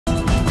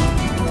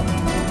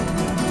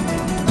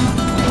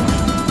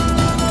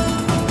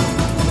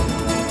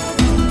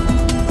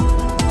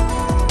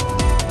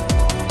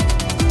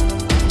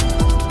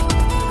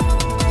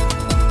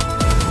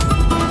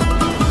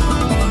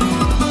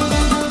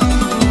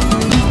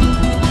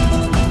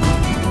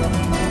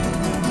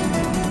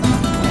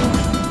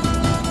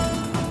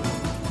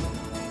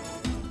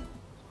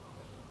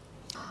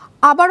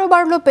আবারও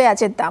বাড়ল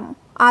পেঁয়াজের দাম।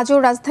 আজও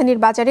রাজধানীর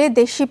বাজারে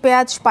দেশি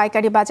পেঁয়াজ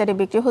পাইকারি বাজারে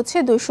বিক্রি হচ্ছে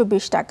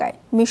 220 টাকায়,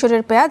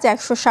 মিশরের পেঁয়াজ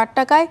 160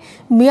 টাকায়,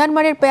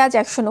 মিয়ানমারের পেঁয়াজ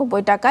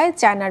 190 টাকায়,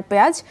 চায়নার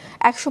পেঁয়াজ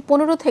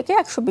 115 থেকে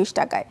 120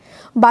 টাকায়।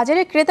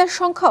 বাজারে ক্রেতার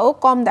সংখ্যাও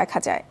কম দেখা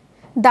যায়।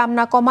 দাম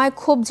না কমায়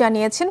ক্ষোভ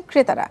জানিয়েছেন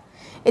ক্রেতারা।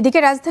 এদিকে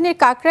রাজধানীর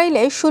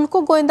কাকরাইলে শুল্ক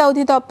গোয়েন্দা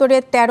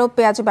অধিদপ্তরের 13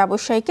 পেঁয়াজ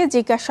ব্যবসায়ীকে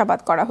জিজ্ঞাসাবাদ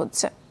করা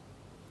হচ্ছে।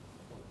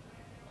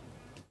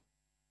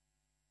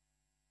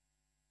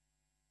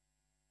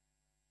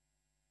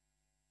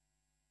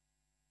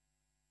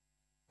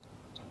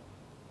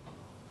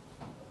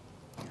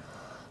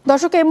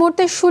 দর্শক, এই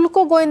মুহূর্তে শুল্ক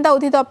গোয়েন্দা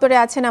অধিদপ্তরে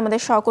আছেন আমাদের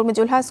সহকর্মী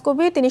জুলহাস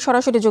কবির, তিনি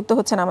সরাসরি যুক্ত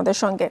হচ্ছেন আমাদের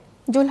সঙ্গে।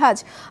 জুলহাজ,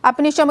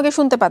 আপনি নিশ্চয়ই আমাকে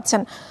শুনতে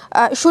পাচ্ছেন।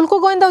 শুল্ক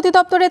গোয়েন্দা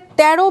অধিদপ্তরে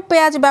 13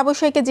 পেঁয়াজ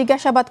ব্যবসায়ীকে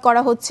জিজ্ঞাসাবাদ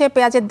করা হচ্ছে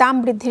পেঁয়াজের দাম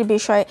বৃদ্ধির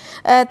বিষয়ে।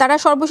 তারা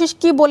সর্বশেষ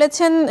কি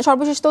বলেছেন,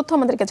 সর্বশেষ তথ্য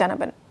আমাদেরকে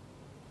জানাবেন।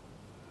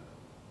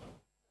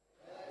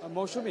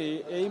 মৌসুমী,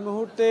 এই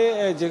মুহূর্তে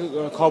যে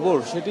খবর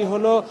সেটি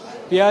হলো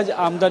পেঁয়াজ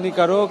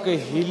আমদানিকারক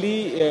হিলি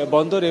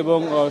বন্দর এবং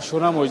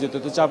সোনা মসজিদ,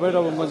 তো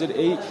চাঁপাইনবাবগঞ্জের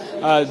এই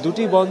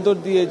দুটি বন্দর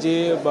দিয়ে যে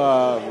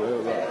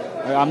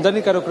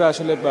আমদানিকারকরা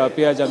আসলে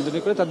পেঁয়াজ আমদানি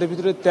করে তাদের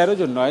ভিতরে 13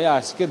 জন নয়,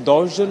 আজকে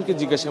 10 জনকে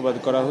জিজ্ঞাসাবাদ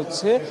করা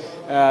হচ্ছে।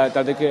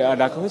 তাদেরকে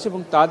ডাকা হয়েছে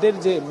এবং তাদের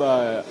যে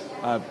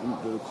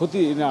ক্ষতি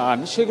আন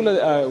সেগুলো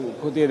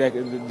খতিয়ে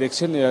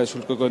দেখছেন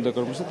শুল্ক গোয়েন্দা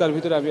কর্মসূচি। তার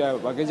ভিতরে আমি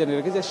আগে জানিয়ে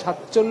রাখি যে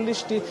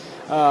 47টি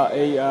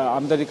এই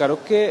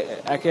আমদানিকারককে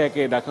একে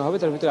একে ডাকা হবে।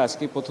 তার ভিতরে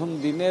আজকে প্রথম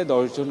দিনে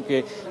 10 জনকে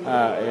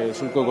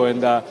শুল্ক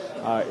গোয়েন্দা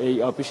এই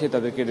অফিসে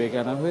তাদেরকে ডেকে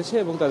আনা হয়েছে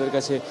এবং তাদের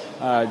কাছে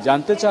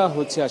জানতে চাওয়া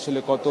হচ্ছে আসলে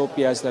কত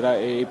পেঁয়াজ তারা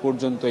এই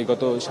পর্যন্ত এই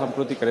গত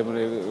সাম্প্রতিককালে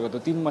মানে গত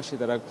 3 মাসে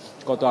তারা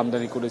কত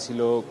আমদানি করেছিল,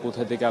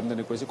 কোথা থেকে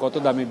আমদানি করেছে, কত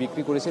দামে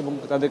বিক্রি করেছে এবং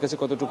তাদের কাছে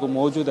কতটুকু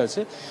মজুদ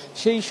আছে,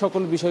 সেই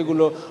সকল বিষয়গুলো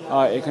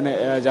এখানে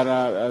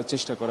জানার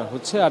চেষ্টা করা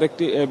হচ্ছে।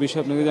 আরেকটি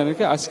বিষয় আপনাকে জানাই,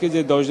 আজকে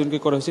যে 10 জনকে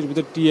করা হয়েছে এর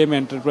ভিতরে TM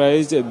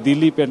enterprise,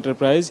 Dilip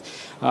enterprise,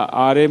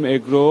 RM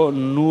agro,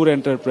 Noor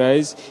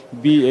enterprise,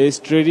 BS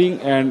trading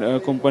and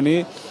company,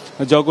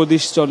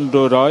 Jagadish Chandra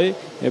রয়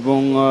এবং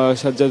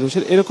সাজ্জাদ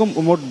হোসেন, এরকম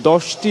মোট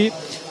 10টি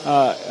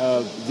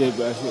যে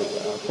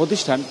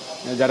প্রতিষ্ঠান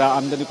যারা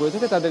আমদানি করে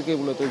থাকে তাদেরকে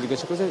মূলত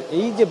জিজ্ঞাসা করেছে।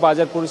 এই যে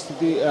বাজার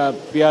পরিস্থিতি,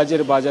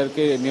 পেঁয়াজের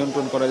বাজারকে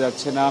নিয়ন্ত্রণ করা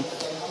যাচ্ছে না,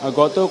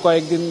 গত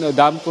কয়েকদিন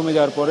দাম কমে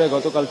যাওয়ার পরে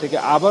গতকাল থেকে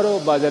আবারও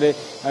বাজারে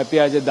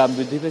পেঁয়াজের দাম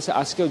বৃদ্ধি পেয়েছে।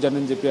 আজকেও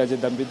জানেন যে পেঁয়াজের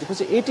দাম বৃদ্ধি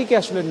পেয়েছে। এটিকে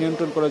আসলে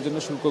নিয়ন্ত্রণ করার জন্য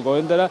শুল্ক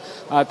গোয়েন্দারা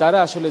তারা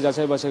আসলে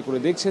যাচাই বাছাই করে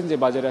দেখছেন যে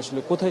বাজারে আসলে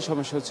কোথায়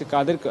সমস্যা হচ্ছে,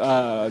 কাদের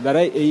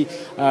দ্বারাই এই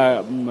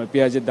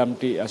পেঁয়াজের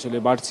দামটি আসলে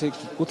বাড়ছে,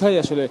 কোথায়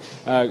আসলে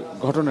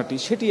ঘটনাটি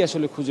সেটি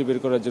আসলে খুঁজে বের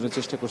করার জন্য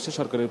চেষ্টা করছে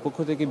সরকারের পক্ষ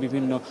থেকে।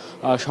 বিভিন্ন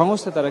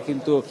সংস্থা তারা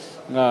কিন্তু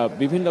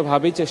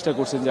বিভিন্নভাবেই চেষ্টা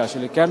করছেন যে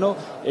আসলে কেন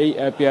এই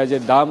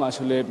পেঁয়াজের দাম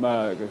আসলে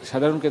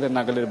সাধারণ ক্রেতার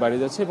নাগালের বাইরে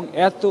যাচ্ছে এবং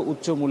এত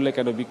উচ্চ মূল্যে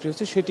কেন বিক্রি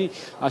হচ্ছে, সেটি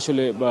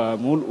আসলে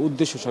মূল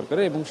উদ্দেশ্য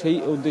সরকারের এবং সেই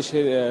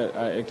উদ্দেশ্যের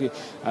একটি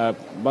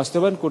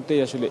বাস্তবায়ন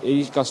করতেই আসলে এই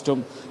কাস্টম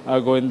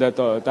গোয়েন্দা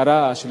তারা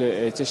আসলে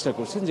চেষ্টা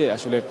করছেন যে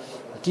আসলে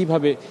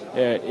কিভাবে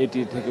এটি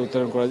থেকে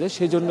উত্তরণ করা যায়।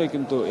 সেই জন্যই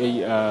কিন্তু এই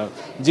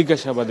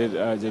জিজ্ঞাসাবাদের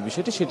যে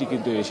বিষয়টি সেটি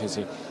কিন্তু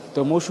এসেছে। তো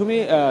মৌসুমী,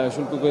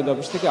 শুল্ক গোয়েন্দা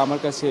অফিস থেকে আমার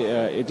কাছে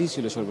এটি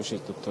ছিল সর্বশেষ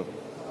তথ্য।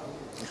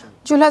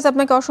 জুলহাস,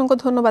 আপনাকে অসংখ্য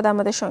ধন্যবাদ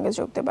আমাদের সঙ্গে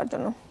যোগ দেওয়ার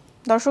জন্য।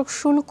 দর্শক,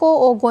 শুল্ক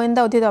ও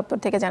গোয়েন্দা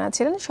অধিদপ্তর থেকে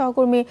জানাচ্ছিলেন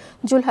সহকর্মী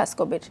জুলহাস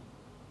কবির।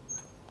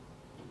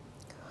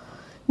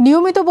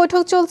 নিয়মিত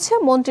বৈঠক চলছে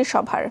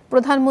মন্ত্রিসভার।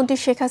 প্রধানমন্ত্রী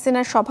শেখ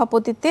হাসিনার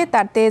সভাপতিত্বে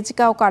তার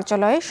তেজগাঁও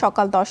কার্যালয়ে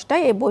সকাল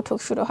 10টায় এই বৈঠক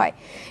শুরু হয়।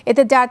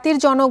 এতে জাতির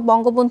জনক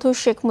বঙ্গবন্ধু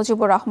শেখ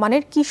মুজিবুর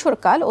রহমানের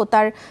কিশোরকাল ও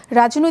তার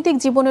রাজনৈতিক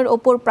জীবনের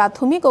ওপর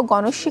প্রাথমিক ও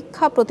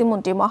গণশিক্ষা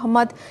প্রতিমন্ত্রী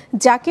মোহাম্মদ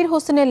জাকির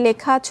হোসেনের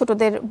লেখা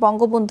ছোটদের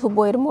বঙ্গবন্ধু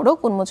বইয়ের মোড়ক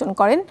উন্মোচন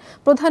করেন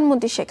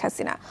প্রধানমন্ত্রী শেখ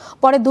হাসিনা।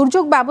 পরে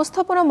দুর্যোগ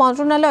ব্যবস্থাপনা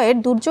মন্ত্রণালয়ের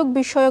দুর্যোগ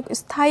বিষয়ক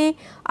স্থায়ী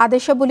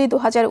আদেশাবলী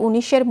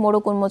 2019-এর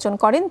মোড়ক উন্মোচন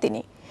করেন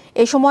তিনি।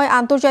 এ সময়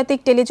আন্তর্জাতিক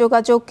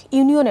টেলিযোগাযোগ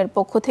ইউনিয়নের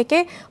পক্ষ থেকে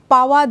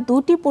পাওয়া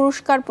 2টি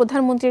পুরস্কার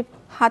প্রধানমন্ত্রীর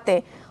হাতে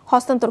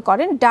হস্তান্তর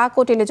করেন ডাক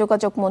ও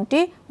টেলিযোগাযোগ মন্ত্রী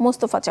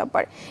মোস্তফা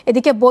জব্বার।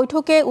 এদিকে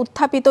বৈঠকে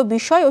উত্থাপিত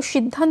বিষয় ও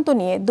সিদ্ধান্ত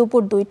নিয়ে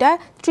দুপুর 2টা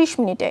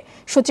 30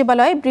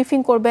 সচিবালয়ে ব্রিফিং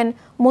করবেন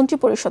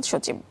মন্ত্রিপরিষদ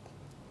সচিব।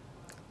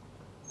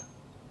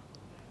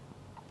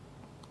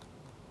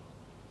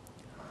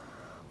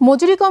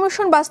 মজুরি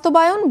কমিশন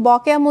বাস্তবায়ন,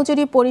 বকেয়া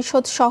মজুরি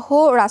পরিশোধ সহ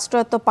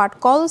রাষ্ট্রায়ত্ত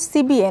পাটকল,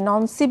 সিবিএ,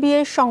 নন সিবিএ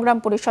সংগ্রাম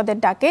পরিষদের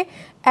ডাকে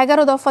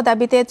 11 দফা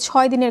দাবিতে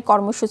 6 দিনের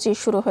কর্মসূচি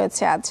শুরু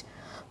হয়েছে আজ।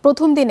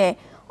 প্রথম দিনে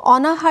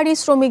অনাহারী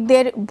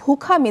শ্রমিকদের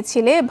ভুখা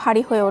মিছিলে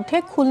ভারী হয়ে ওঠে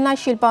খুলনা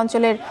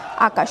শিল্পাঞ্চলের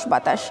আকাশ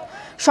বাতাস।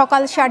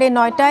 সকাল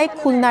 9:30টায়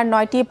খুলনার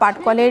 9টি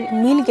পাটকলের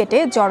মিল গেটে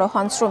জড়ো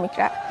হন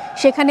শ্রমিকরা।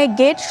 সেখানে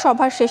গেট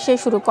সভা শেষে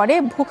শুরু করে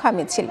ভুখা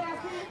মিছিল।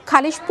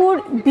 খালিশপুর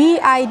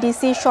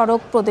BIDC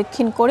সড়ক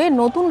প্রদক্ষিণ করে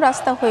নতুন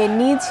রাস্তা হয়ে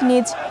নিজ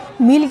নিজ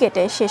মিল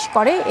গেটে শেষ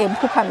করে এ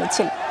ভুখা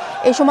মিছিল।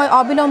 এ সময়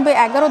অবিলম্বে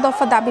 11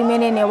 দফা দাবি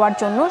মেনে নেওয়ার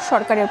জন্য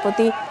সরকারের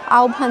প্রতি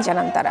আহ্বান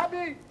জানান তারা।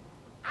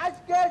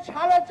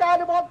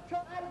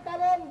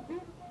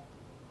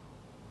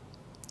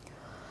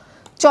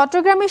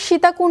 চট্টগ্রামের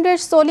সীতাকুণ্ডের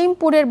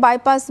সলিমপুরের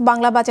বাইপাস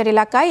বাংলাবাজার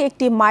এলাকায়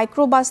একটি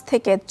মাইক্রোবাস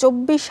থেকে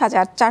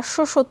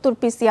 24,470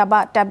 পিস ইয়াবা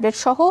ট্যাবলেট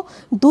সহ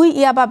 2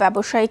 ইয়াবা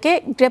ব্যবসায়ীকে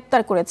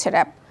গ্রেপ্তার করেছে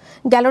র্যাব।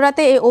 গেল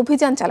রাতে এই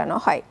অভিযান চালানো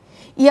হয়।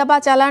 ইয়াবা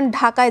চালান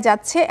ঢাকায়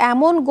যাচ্ছে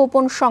এমন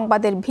গোপন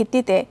সংবাদের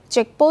ভিত্তিতে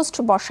চেকপোস্ট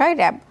বসায়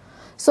র্যাব।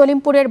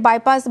 সলিমপুরের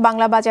বাইপাস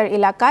বাংলাবাজার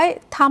এলাকায়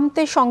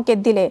থামতে সংকেত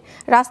দিলে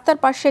রাস্তার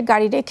পাশে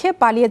গাড়ি রেখে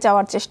পালিয়ে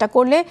যাওয়ার চেষ্টা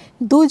করলে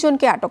 2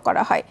 জনকে আটক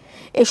করা হয়।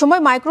 এ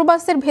সময়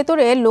মাইক্রোবাসের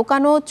ভেতরে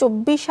লুকানো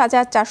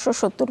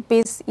 24,470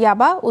 পিস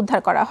ইয়াবা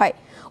উদ্ধার করা হয়।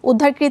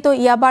 উদ্ধারকৃত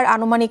ইয়াবার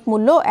আনুমানিক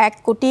মূল্য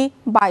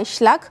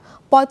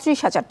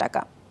 1,22,35,000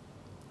 টাকা।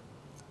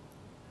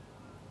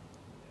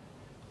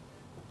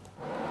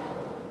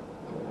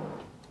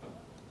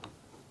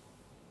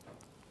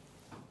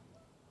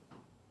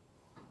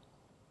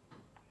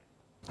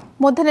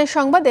 মধ্যাহ্নের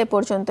সংবাদ এ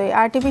পর্যন্তই।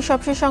 RTV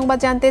সবশেষ সংবাদ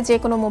জানতে যে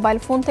কোনো মোবাইল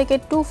ফোন থেকে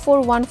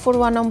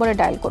 24141 নম্বরে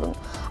ডায়াল করুন।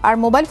 আর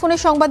মোবাইল ফোনে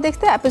সংবাদ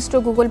দেখতে অ্যাপ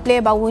স্টোর, গুগল প্লে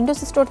বা উইন্ডোজ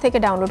স্টোর থেকে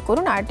ডাউনলোড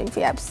করুন RTV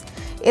অ্যাপস।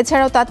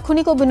 এছাড়াও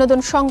তাৎক্ষণিক ও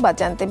বিনোদন সংবাদ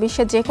জানতে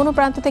বিশ্বের যে কোনো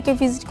প্রান্ত থেকে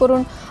ভিজিট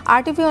করুন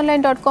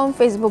rtvonline.com,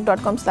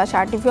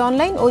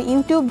 facebook.com/rtvonline ও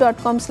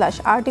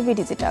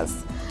youtube.com/rtvdigitals।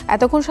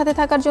 এতক্ষণ সাথে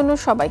থাকার জন্য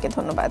সবাইকে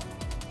ধন্যবাদ।